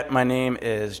My name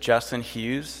is Justin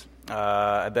Hughes.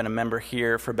 I've been a member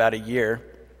here for about a year.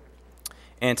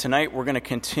 And tonight we're going to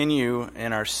continue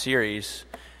in our series,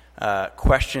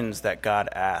 Questions That God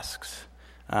Asks.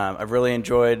 I've really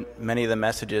enjoyed many of the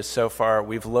messages so far.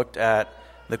 We've looked at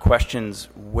the questions,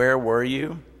 where were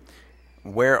you?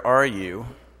 Where are you?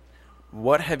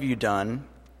 What have you done?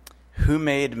 Who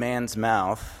made man's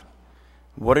mouth?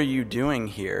 What are you doing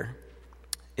here?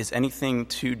 Is anything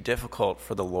too difficult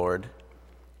for the Lord?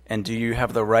 And do you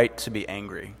have the right to be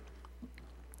angry?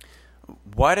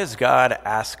 Why does God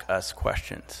ask us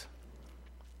questions?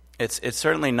 It's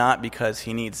certainly not because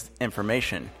he needs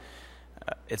information.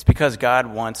 It's because God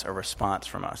wants a response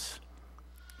from us.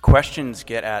 Questions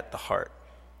get at the heart,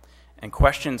 and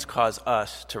questions cause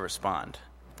us to respond.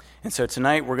 And so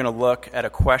tonight we're going to look at a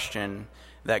question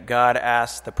that God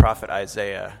asked the prophet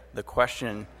Isaiah, the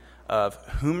question of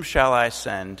whom shall I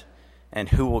send and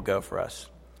who will go for us?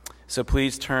 So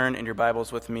please turn in your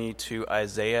Bibles with me to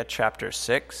Isaiah chapter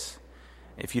 6.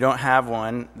 If you don't have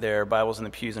one, there are Bibles in the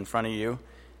pews in front of you,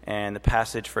 and the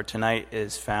passage for tonight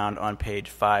is found on page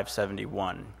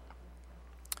 571.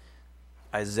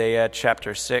 Isaiah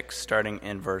chapter 6, starting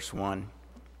in verse 1.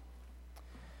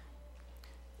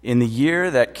 In the year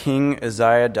that King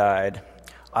Uzziah died,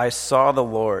 I saw the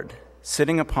Lord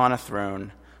sitting upon a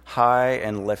throne, high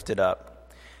and lifted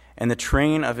up, and the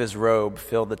train of his robe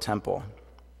filled the temple.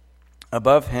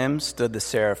 Above him stood the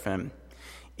seraphim.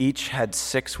 Each had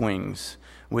 6 wings.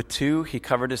 With 2 he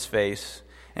covered his face,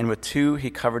 and with 2 he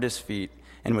covered his feet,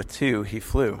 and with 2 he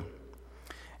flew.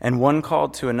 And one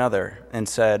called to another and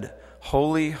said,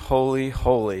 Holy, holy,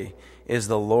 holy is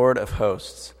the Lord of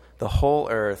hosts. The whole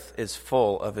earth is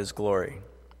full of his glory.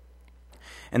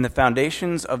 And the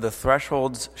foundations of the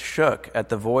thresholds shook at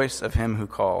the voice of him who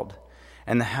called,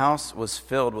 and the house was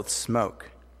filled with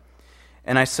smoke.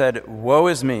 And I said, Woe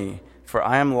is me, for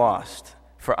I am lost,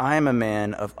 for I am a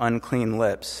man of unclean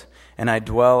lips, and I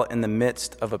dwell in the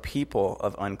midst of a people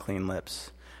of unclean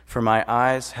lips. For my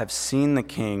eyes have seen the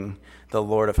King, the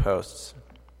Lord of hosts.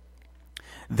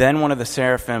 Then one of the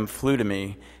seraphim flew to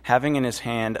me, having in his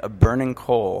hand a burning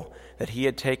coal that he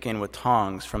had taken with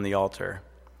tongs from the altar.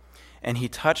 And he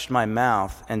touched my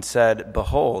mouth and said,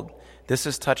 Behold, this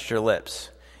has touched your lips.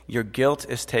 Your guilt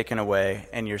is taken away,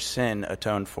 and your sin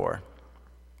atoned for.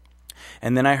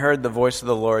 And then I heard the voice of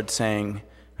the Lord saying,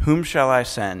 Whom shall I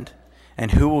send,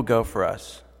 and who will go for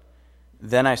us?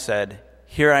 Then I said,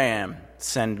 Here I am,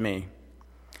 send me.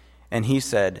 And he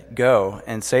said, Go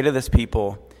and say to this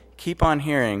people, Keep on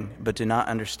hearing, but do not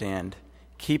understand.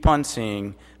 Keep on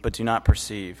seeing, but do not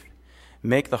perceive.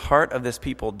 Make the heart of this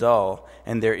people dull,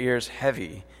 and their ears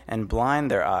heavy, and blind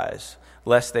their eyes,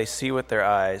 lest they see with their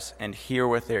eyes, and hear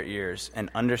with their ears, and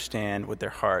understand with their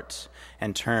hearts,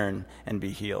 and turn and be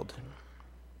healed.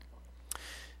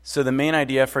 So the main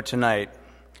idea for tonight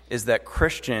is that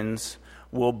Christians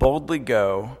will boldly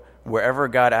go wherever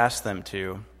God asks them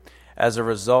to as a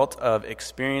result of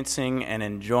experiencing and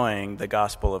enjoying the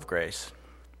gospel of grace.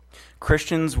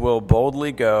 Christians will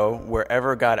boldly go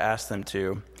wherever God asks them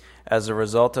to as a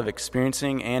result of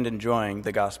experiencing and enjoying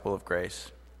the gospel of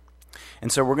grace.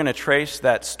 And so we're going to trace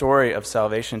that story of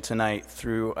salvation tonight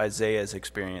through Isaiah's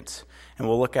experience, and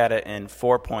we'll look at it in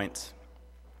 4 points.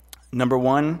 Number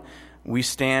 1, we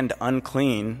stand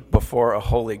unclean before a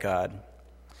holy God.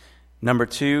 Number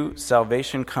 2,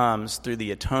 salvation comes through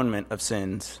the atonement of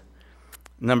sins.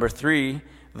 Number 3,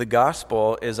 the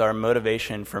gospel is our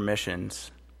motivation for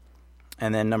missions.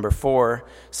 And then number 4,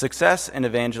 success in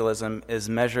evangelism is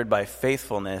measured by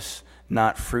faithfulness,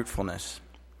 not fruitfulness.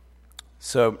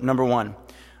 So, number 1,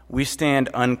 we stand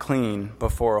unclean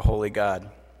before a holy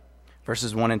God.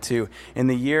 Verses 1 and 2, In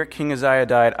the year King Uzziah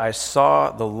died, I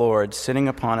saw the Lord sitting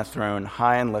upon a throne,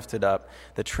 high and lifted up.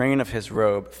 The train of his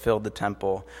robe filled the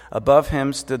temple. Above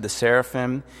him stood the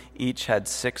seraphim. Each had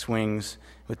 6 wings.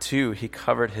 With 2 he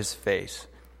covered his face.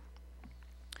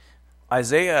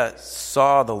 Isaiah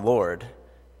saw the Lord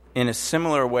in a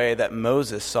similar way that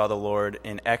Moses saw the Lord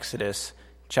in Exodus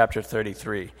chapter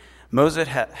 33. Moses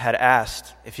had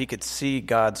asked if he could see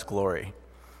God's glory.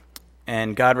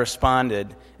 And God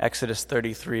responded, Exodus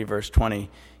 33, verse 20,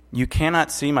 You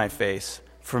cannot see my face,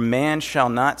 for man shall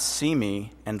not see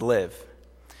me and live.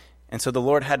 And so the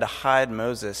Lord had to hide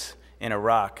Moses in a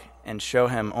rock and show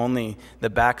him only the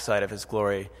backside of his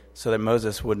glory so that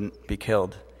Moses wouldn't be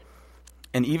killed.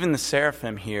 And even the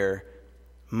seraphim here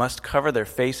must cover their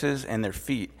faces and their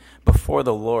feet before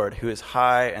the Lord, who is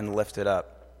high and lifted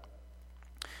up.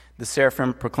 The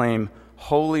seraphim proclaim,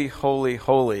 Holy, holy,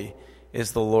 holy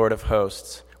is the Lord of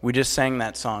hosts. We just sang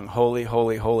that song, Holy,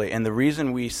 holy, holy. And the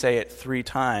reason we say it 3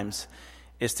 times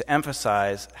is to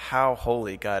emphasize how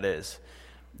holy God is.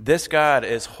 This God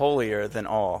is holier than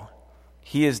all.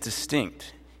 He is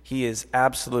distinct. He is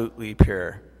absolutely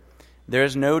pure. There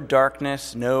is no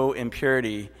darkness, no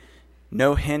impurity,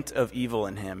 no hint of evil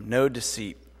in him, no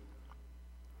deceit.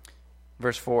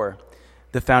 Verse 4,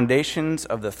 the foundations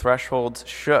of the thresholds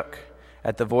shook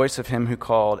at the voice of him who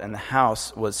called, and the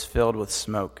house was filled with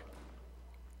smoke.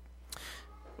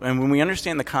 And when we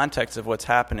understand the context of what's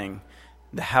happening,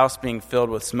 the house being filled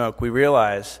with smoke, we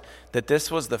realize that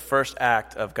this was the first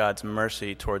act of God's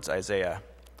mercy towards Isaiah.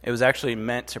 It was actually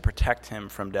meant to protect him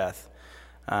from death.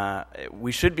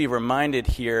 We should be reminded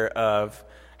here of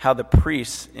how the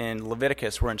priests in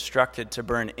Leviticus were instructed to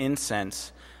burn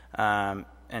incense and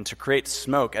to create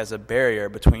smoke as a barrier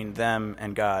between them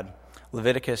and God.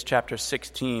 Leviticus chapter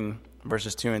 16,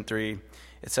 verses 2 and 3,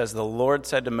 it says, "The Lord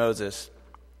said to Moses,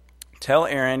 'Tell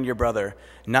Aaron your brother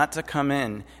not to come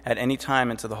in at any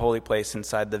time into the holy place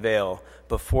inside the veil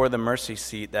before the mercy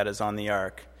seat that is on the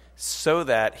ark, so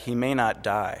that he may not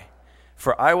die.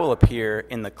 For I will appear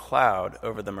in the cloud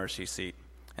over the mercy seat.'"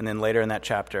 And then later in that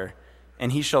chapter,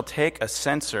 "And he shall take a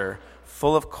censer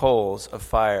full of coals of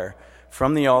fire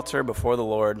from the altar before the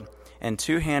Lord, and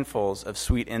 2 handfuls of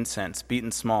sweet incense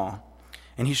beaten small.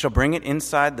 And he shall bring it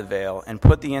inside the veil and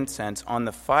put the incense on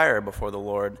the fire before the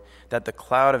Lord, that the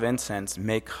cloud of incense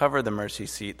may cover the mercy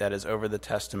seat that is over the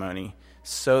testimony,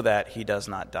 so that he does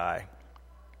not die."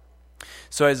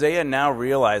 So Isaiah now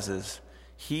realizes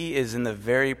he is in the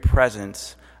very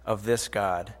presence of this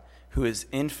God, who is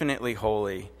infinitely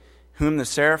holy, whom the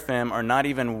seraphim are not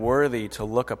even worthy to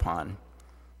look upon.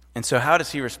 And so how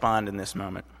does he respond in this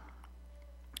moment?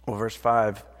 Well, verse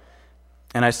 5,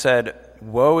 "And I said,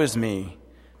 'Woe is me,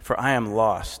 for I am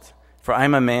lost, for I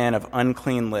am a man of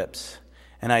unclean lips,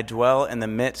 and I dwell in the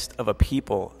midst of a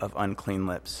people of unclean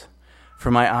lips. For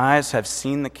my eyes have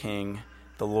seen the King,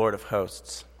 the Lord of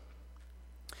hosts.'"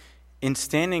 In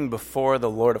standing before the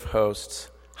Lord of hosts,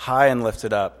 high and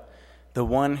lifted up, the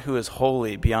one who is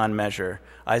holy beyond measure,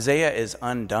 Isaiah is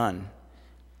undone.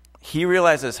 He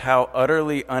realizes how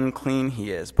utterly unclean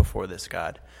he is before this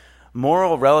God.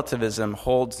 Moral relativism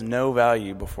holds no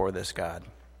value before this God.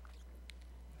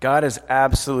 God is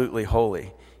absolutely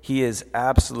holy. He is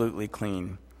absolutely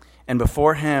clean. And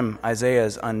before him, Isaiah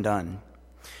is undone.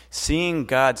 Seeing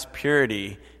God's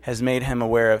purity has made him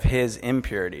aware of his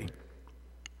impurity.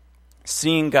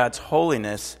 Seeing God's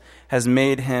holiness has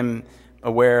made him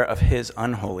aware of his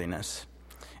unholiness.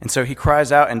 And so he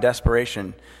cries out in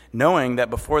desperation, knowing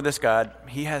that before this God,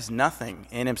 he has nothing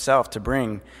in himself to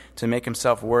bring to make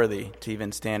himself worthy to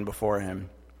even stand before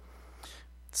him.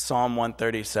 Psalm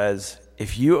 130 says,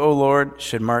 "If you, O Lord,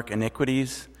 should mark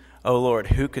iniquities, O Lord,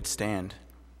 who could stand?"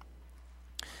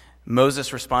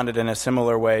 Moses responded in a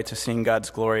similar way to seeing God's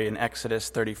glory in Exodus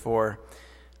 34.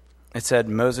 It said,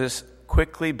 "Moses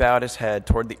quickly bowed his head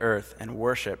toward the earth and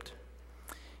worshipped.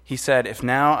 He said, 'If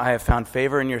now I have found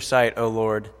favor in your sight, O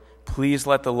Lord, please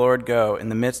let the Lord go in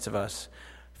the midst of us,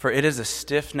 for it is a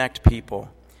stiff-necked people,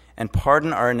 and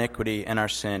pardon our iniquity and our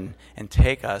sin, and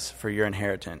take us for your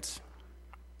inheritance.'"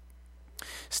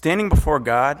 Standing before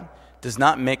God does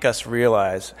not make us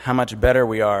realize how much better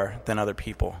we are than other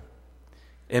people.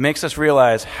 It makes us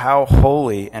realize how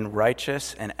holy and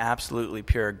righteous and absolutely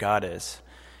pure God is,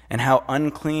 and how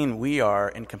unclean we are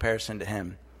in comparison to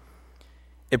him.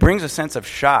 It brings a sense of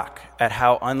shock at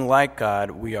how unlike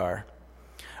God we are.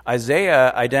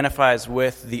 Isaiah identifies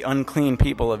with the unclean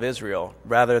people of Israel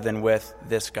rather than with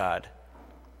this God.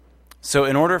 So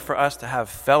in order for us to have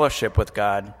fellowship with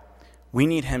God, we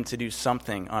need him to do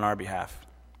something on our behalf.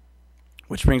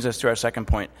 Which brings us to our second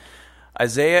point.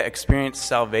 Isaiah experienced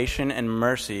salvation and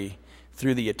mercy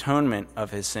through the atonement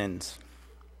of his sins.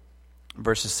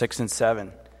 Verses 6 and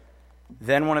 7.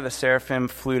 "Then one of the seraphim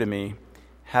flew to me,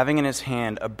 having in his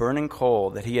hand a burning coal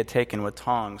that he had taken with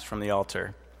tongs from the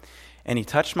altar. And he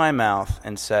touched my mouth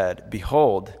and said,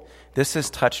 'Behold, this has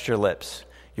touched your lips.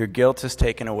 Your guilt is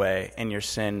taken away, and your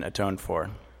sin atoned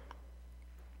for.'"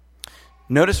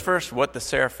 Notice first what the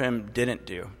seraphim didn't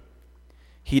do.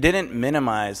 He didn't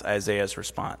minimize Isaiah's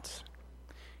response.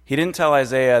 He didn't tell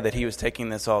Isaiah that he was taking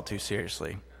this all too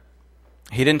seriously.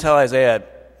 He didn't tell Isaiah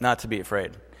not to be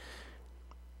afraid.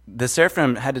 The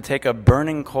seraphim had to take a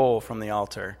burning coal from the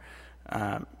altar,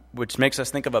 which makes us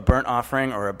think of a burnt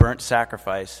offering or a burnt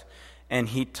sacrifice, and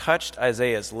he touched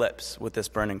Isaiah's lips with this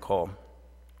burning coal.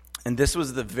 And this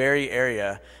was the very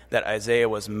area that Isaiah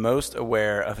was most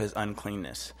aware of his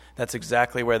uncleanness. That's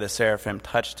exactly where the seraphim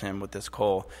touched him with this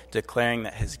coal, declaring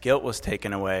that his guilt was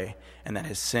taken away and that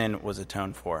his sin was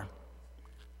atoned for.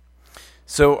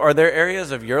 So are there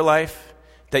areas of your life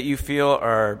that you feel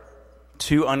are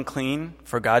too unclean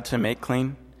for God to make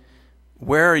clean?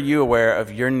 Where are you aware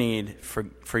of your need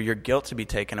for your guilt to be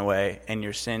taken away and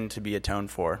your sin to be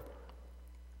atoned for?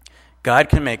 God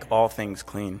can make all things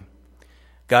clean.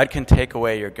 God can take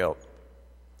away your guilt.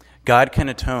 God can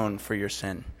atone for your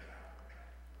sin.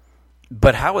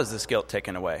 But how is this guilt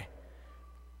taken away?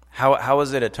 How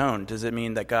is it atoned? Does it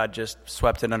mean that God just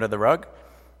swept it under the rug?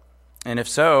 And if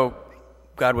so,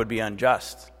 God would be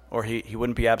unjust, or he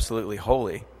wouldn't be absolutely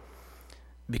holy.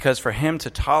 Because for him to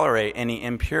tolerate any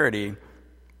impurity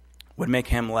would make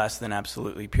him less than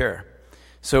absolutely pure.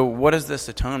 So what does this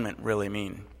atonement really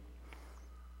mean?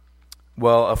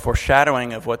 Well, a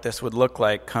foreshadowing of what this would look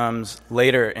like comes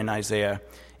later in Isaiah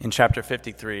in chapter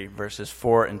 53, verses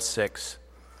 4 and 6.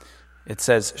 It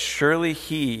says, "Surely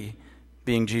he,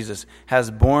 being Jesus,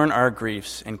 has borne our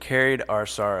griefs and carried our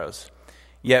sorrows.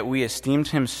 Yet we esteemed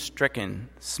him stricken,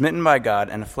 smitten by God,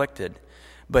 and afflicted.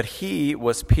 But he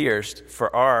was pierced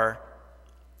for our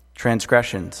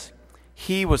transgressions.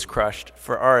 He was crushed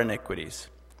for our iniquities.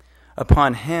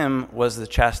 Upon him was the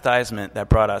chastisement that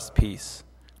brought us peace.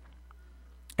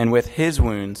 And with his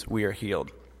wounds we are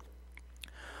healed.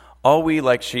 All we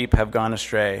like sheep have gone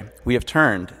astray. We have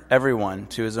turned, everyone,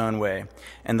 to his own way.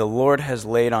 And the Lord has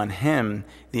laid on him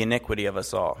the iniquity of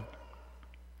us all."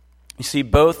 You see,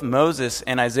 both Moses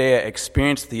and Isaiah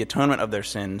experienced the atonement of their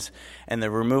sins and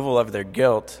the removal of their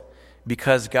guilt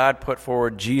because God put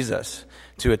forward Jesus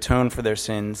to atone for their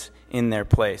sins in their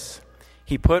place.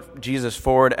 He put Jesus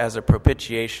forward as a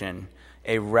propitiation,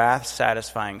 a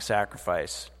wrath-satisfying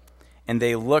sacrifice, and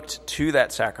they looked to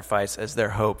that sacrifice as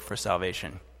their hope for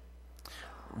salvation.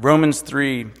 Romans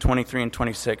 3:23 and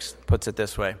 26 puts it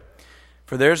this way,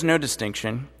 "For there is no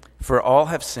distinction, for all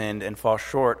have sinned and fall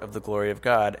short of the glory of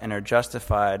God and are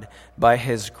justified by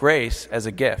his grace as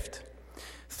a gift,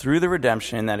 through the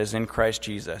redemption that is in Christ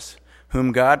Jesus,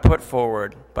 whom God put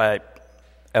forward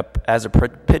as a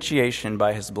propitiation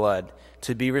by his blood,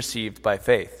 to be received by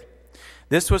faith.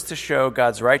 This was to show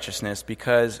God's righteousness,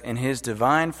 because in his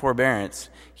divine forbearance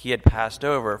he had passed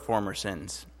over former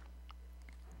sins."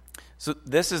 So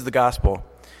this is the gospel.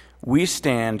 We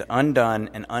stand undone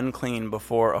and unclean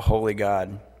before a holy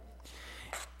God.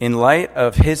 In light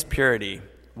of his purity,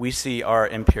 we see our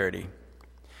impurity.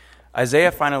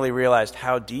 Isaiah finally realized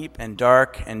how deep and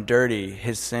dark and dirty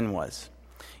his sin was.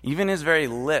 Even his very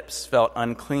lips felt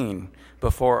unclean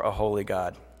before a holy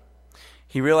God.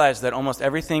 He realized that almost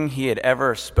everything he had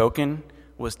ever spoken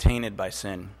was tainted by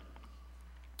sin.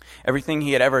 Everything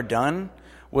he had ever done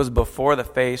was before the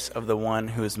face of the one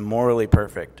who is morally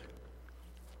perfect.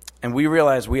 And we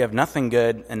realize we have nothing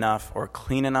good enough or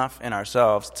clean enough in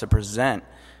ourselves to present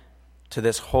to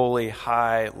this holy,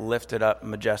 high, lifted up,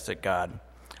 majestic God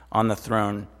on the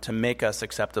throne to make us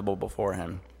acceptable before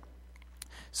him.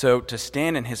 So to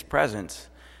stand in his presence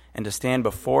and to stand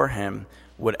before him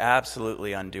would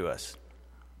absolutely undo us,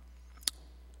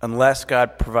 unless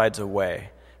God provides a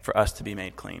way for us to be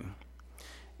made clean.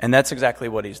 And that's exactly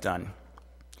what he's done.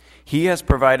 He has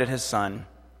provided his Son,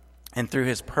 and through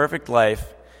his perfect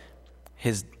life,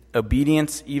 his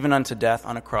obedience even unto death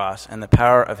on a cross, and the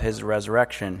power of his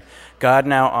resurrection, God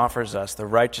now offers us the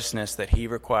righteousness that he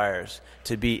requires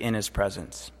to be in his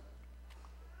presence.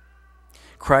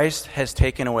 Christ has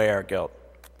taken away our guilt.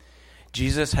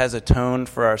 Jesus has atoned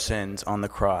for our sins on the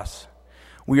cross.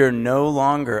 We are no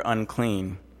longer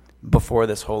unclean before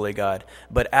this holy God,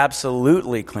 but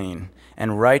absolutely clean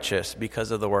and righteous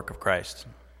because of the work of Christ.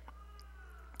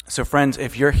 So friends,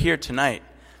 if you're here tonight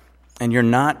and you're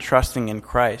not trusting in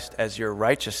Christ as your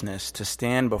righteousness to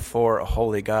stand before a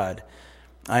holy God,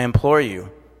 I implore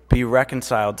you, be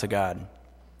reconciled to God.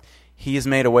 He has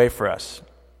made a way for us.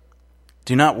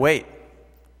 Do not wait.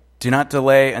 Do not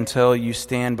delay until you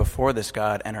stand before this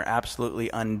God and are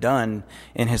absolutely undone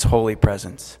in his holy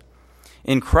presence.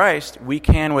 In Christ, we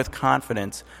can with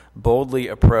confidence boldly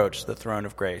approach the throne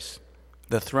of grace,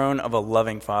 the throne of a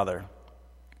loving Father.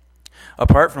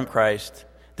 Apart from Christ,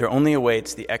 there only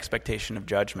awaits the expectation of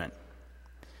judgment.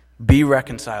 Be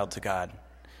reconciled to God.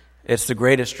 It's the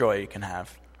greatest joy you can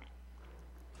have.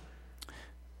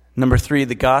 Number 3,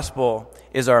 the gospel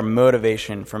is our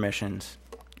motivation for missions.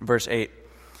 Verse 8,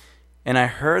 "And I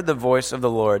heard the voice of the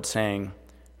Lord saying,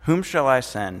 'Whom shall I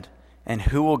send, and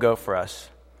who will go for us?'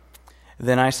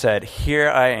 Then I said, 'Here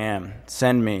I am,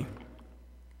 send me.'"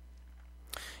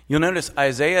 You'll notice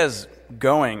Isaiah's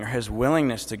going, or his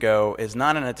willingness to go, is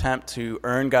not an attempt to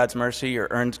earn God's mercy or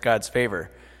earn God's favor,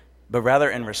 but rather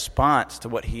in response to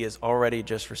what he has already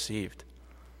just received.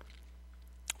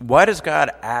 Why does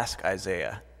God ask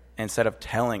Isaiah instead of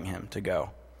telling him to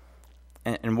go?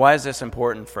 And why is this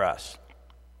important for us?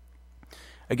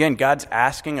 Again, God's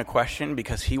asking a question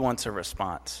because he wants a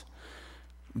response.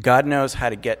 God knows how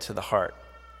to get to the heart.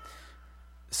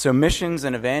 So missions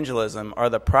and evangelism are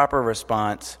the proper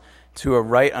response to a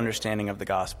right understanding of the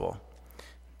gospel.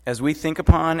 As we think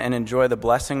upon and enjoy the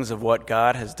blessings of what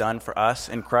God has done for us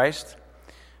in Christ,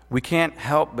 we can't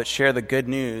help but share the good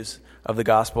news of the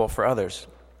gospel for others.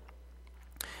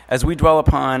 As we dwell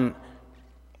upon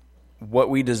what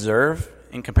we deserve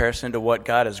in comparison to what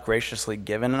God has graciously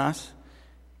given us,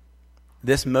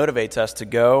 this motivates us to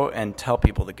go and tell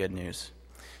people the good news.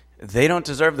 They don't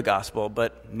deserve the gospel,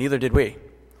 but neither did we.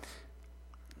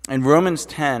 In Romans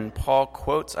 10, Paul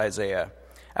quotes Isaiah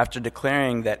after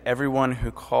declaring that everyone who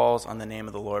calls on the name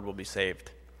of the Lord will be saved.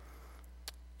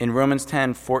 In Romans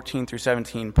 10, 14 through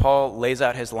 17, Paul lays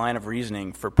out his line of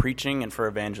reasoning for preaching and for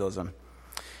evangelism.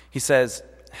 He says,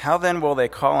 "How then will they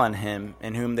call on him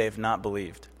in whom they have not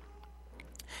believed?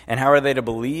 And how are they to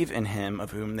believe in him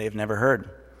of whom they have never heard?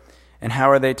 And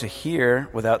how are they to hear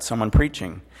without someone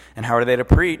preaching? And how are they to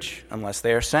preach unless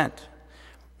they are sent?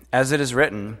 As it is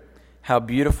written, how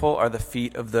beautiful are the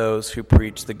feet of those who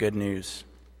preach the good news.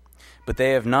 But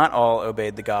they have not all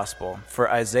obeyed the gospel. For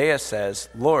Isaiah says,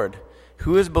 'Lord,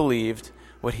 who has believed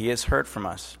what he has heard from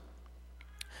us?'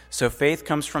 So faith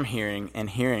comes from hearing,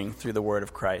 and hearing through the word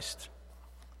of Christ."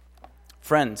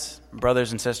 Friends,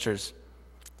 brothers and sisters,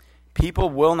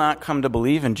 people will not come to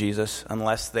believe in Jesus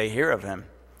unless they hear of him.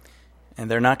 And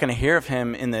they're not going to hear of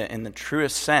him in the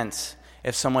truest sense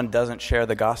if someone doesn't share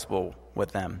the gospel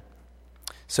with them.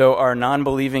 So our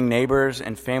non-believing neighbors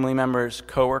and family members,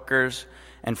 coworkers,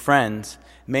 and friends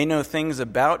may know things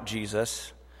about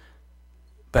Jesus,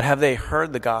 but have they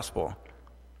heard the gospel?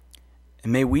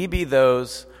 And may we be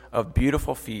those of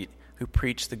beautiful feet who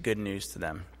preach the good news to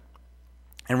them.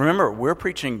 And remember, we're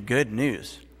preaching good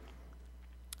news.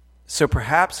 So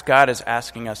perhaps God is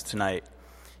asking us tonight,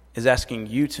 is asking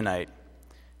you tonight,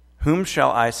 whom shall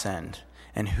I send,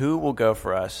 and who will go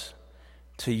for us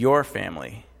to your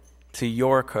family, to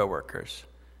your coworkers,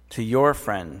 to your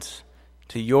friends,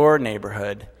 to your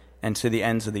neighborhood, and to the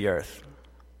ends of the earth?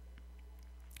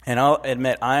 And I'll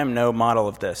admit, I am no model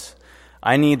of this.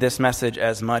 I need this message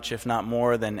as much, if not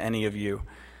more, than any of you.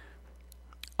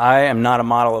 I am not a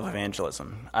model of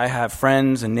evangelism. I have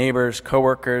friends and neighbors,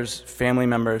 coworkers, family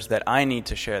members that I need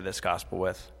to share this gospel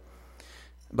with.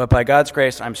 But by God's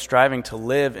grace, I'm striving to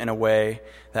live in a way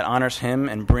that honors him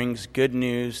and brings good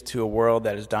news to a world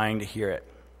that is dying to hear it.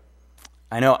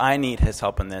 I know I need his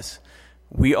help in this.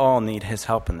 We all need his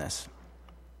help in this.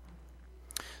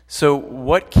 So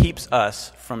what keeps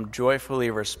us from joyfully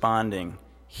responding,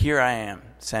 "Here I am,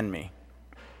 send me"?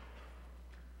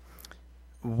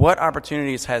 What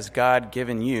opportunities has God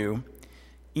given you,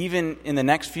 even in the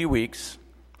next few weeks,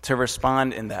 to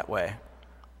respond in that way?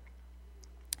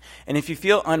 And if you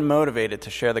feel unmotivated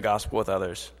to share the gospel with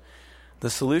others,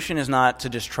 the solution is not to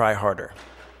just try harder.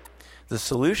 The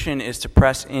solution is to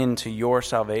press into your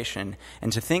salvation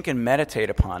and to think and meditate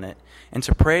upon it and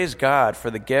to praise God for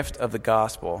the gift of the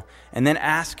gospel and then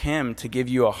ask him to give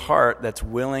you a heart that's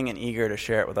willing and eager to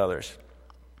share it with others.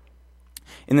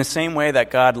 In the same way that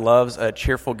God loves a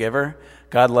cheerful giver,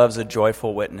 God loves a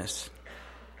joyful witness.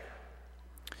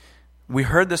 We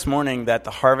heard this morning that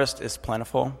the harvest is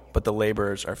plentiful, but the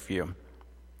laborers are few.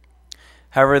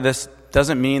 However, this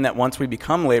doesn't mean that once we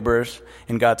become laborers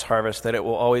in God's harvest that it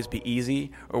will always be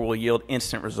easy or will yield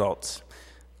instant results,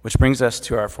 which brings us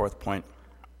to our fourth point.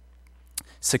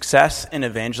 Success in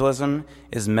evangelism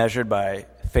is measured by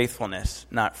faithfulness,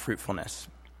 not fruitfulness.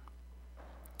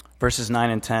 Verses 9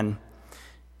 and 10,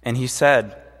 "And he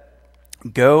said,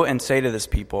 'Go and say to this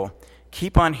people,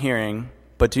 keep on hearing,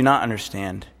 but do not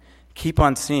understand. Keep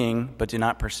on seeing, but do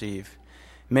not perceive.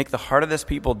 Make the heart of this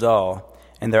people dull,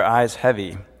 and their eyes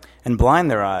heavy, and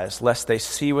blind their eyes, lest they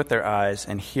see with their eyes,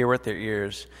 and hear with their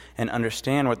ears, and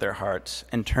understand with their hearts,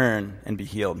 and turn and be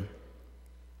healed.'"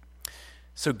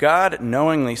 So God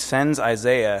knowingly sends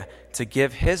Isaiah to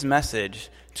give his message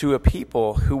to a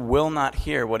people who will not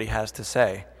hear what he has to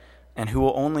say, and who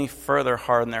will only further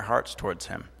harden their hearts towards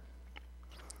him.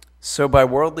 So by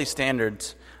worldly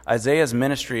standards, Isaiah's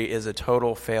ministry is a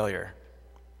total failure.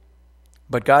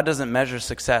 But God doesn't measure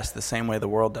success the same way the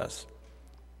world does.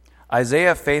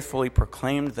 Isaiah faithfully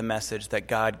proclaimed the message that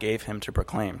God gave him to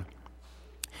proclaim.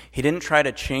 He didn't try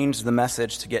to change the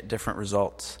message to get different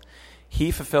results.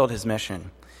 He fulfilled his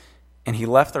mission, and he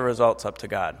left the results up to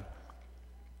God.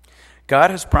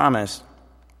 God has promised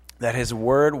that his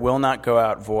word will not go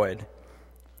out void,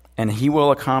 and he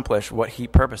will accomplish what he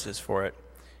purposes for it.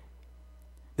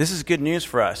 This is good news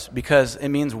for us because it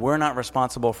means we're not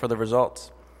responsible for the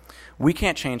results. We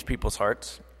can't change people's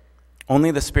hearts.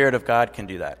 Only the Spirit of God can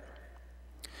do that.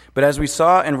 But as we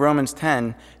saw in Romans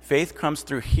 10, faith comes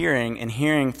through hearing, and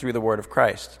hearing through the word of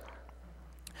Christ.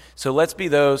 So let's be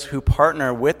those who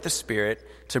partner with the Spirit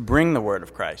to bring the word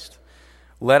of Christ.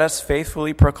 Let us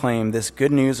faithfully proclaim this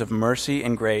good news of mercy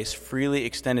and grace freely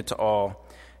extended to all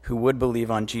who would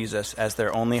believe on Jesus as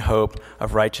their only hope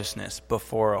of righteousness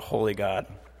before a holy God.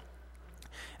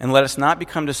 And let us not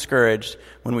become discouraged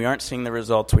when we aren't seeing the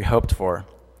results we hoped for.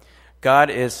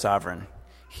 God is sovereign.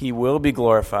 He will be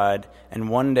glorified, and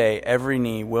one day every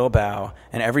knee will bow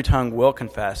and every tongue will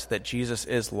confess that Jesus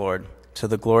is Lord, to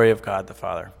the glory of God the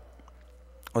Father.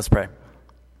 Let's pray.